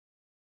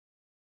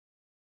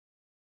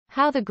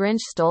How the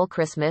Grinch Stole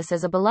Christmas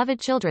is a beloved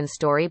children's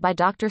story by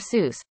Dr.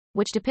 Seuss,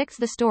 which depicts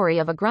the story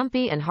of a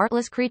grumpy and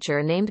heartless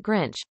creature named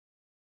Grinch.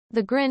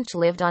 The Grinch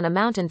lived on a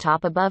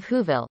mountaintop above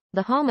Whoville,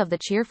 the home of the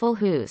cheerful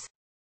Whos.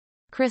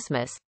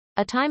 Christmas,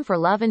 a time for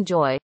love and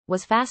joy,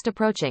 was fast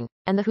approaching,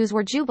 and the Whos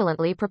were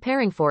jubilantly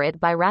preparing for it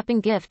by wrapping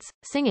gifts,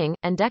 singing,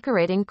 and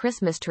decorating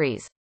Christmas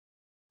trees.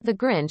 The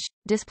Grinch,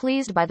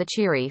 displeased by the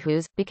cheery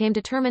Whos, became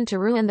determined to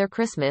ruin their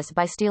Christmas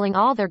by stealing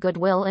all their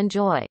goodwill and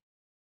joy.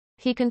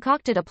 He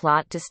concocted a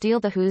plot to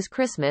steal the Whos'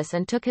 Christmas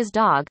and took his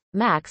dog,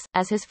 Max,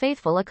 as his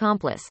faithful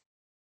accomplice.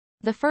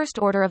 The first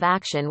order of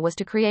action was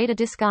to create a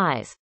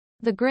disguise.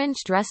 The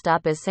Grinch dressed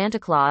up as Santa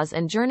Claus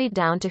and journeyed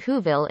down to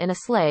Whoville in a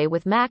sleigh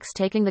with Max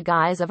taking the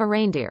guise of a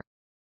reindeer.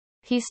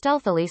 He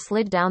stealthily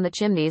slid down the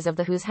chimneys of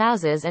the Whos'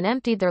 houses and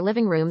emptied their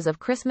living rooms of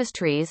Christmas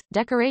trees,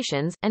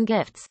 decorations, and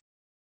gifts.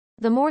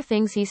 The more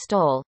things he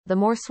stole, the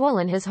more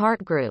swollen his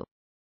heart grew.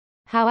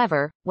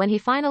 However, when he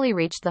finally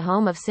reached the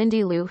home of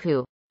Cindy Lou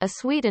Who, a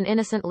sweet and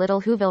innocent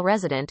little Whoville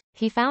resident,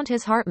 he found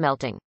his heart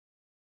melting.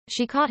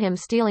 She caught him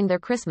stealing their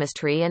Christmas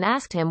tree and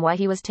asked him why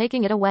he was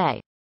taking it away.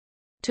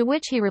 To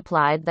which he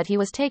replied that he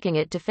was taking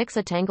it to fix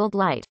a tangled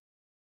light.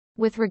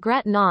 With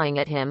regret gnawing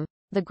at him,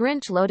 the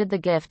Grinch loaded the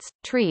gifts,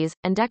 trees,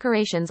 and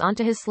decorations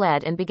onto his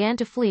sled and began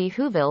to flee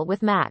Whoville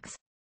with Max.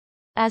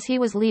 As he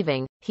was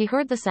leaving, he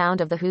heard the sound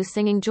of the Whos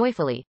singing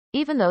joyfully,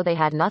 even though they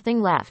had nothing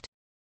left.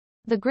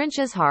 The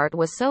Grinch's heart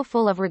was so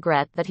full of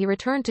regret that he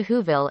returned to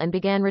Whoville and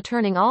began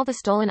returning all the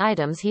stolen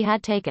items he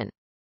had taken.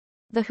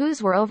 The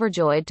Whos were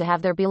overjoyed to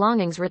have their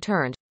belongings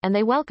returned, and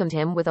they welcomed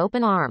him with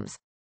open arms.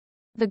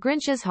 The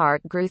Grinch's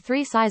heart grew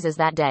 3 sizes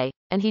that day,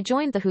 and he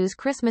joined the Whos'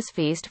 Christmas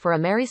feast for a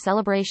merry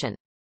celebration.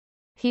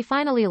 He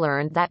finally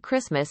learned that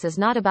Christmas is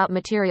not about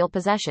material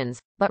possessions,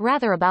 but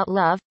rather about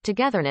love,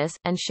 togetherness,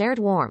 and shared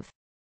warmth.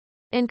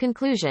 In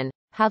conclusion,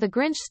 How the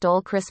Grinch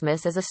Stole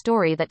Christmas is a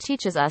story that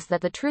teaches us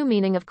that the true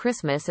meaning of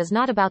Christmas is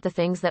not about the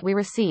things that we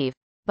receive,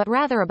 but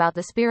rather about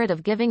the spirit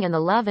of giving and the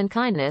love and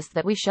kindness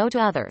that we show to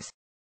others.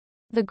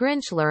 The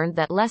Grinch learned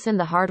that lesson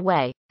the hard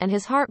way, and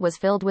his heart was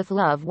filled with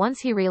love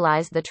once he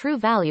realized the true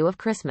value of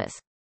Christmas.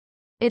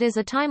 It is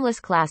a timeless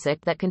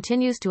classic that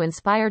continues to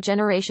inspire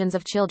generations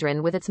of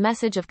children with its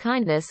message of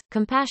kindness,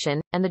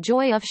 compassion, and the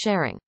joy of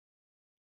sharing.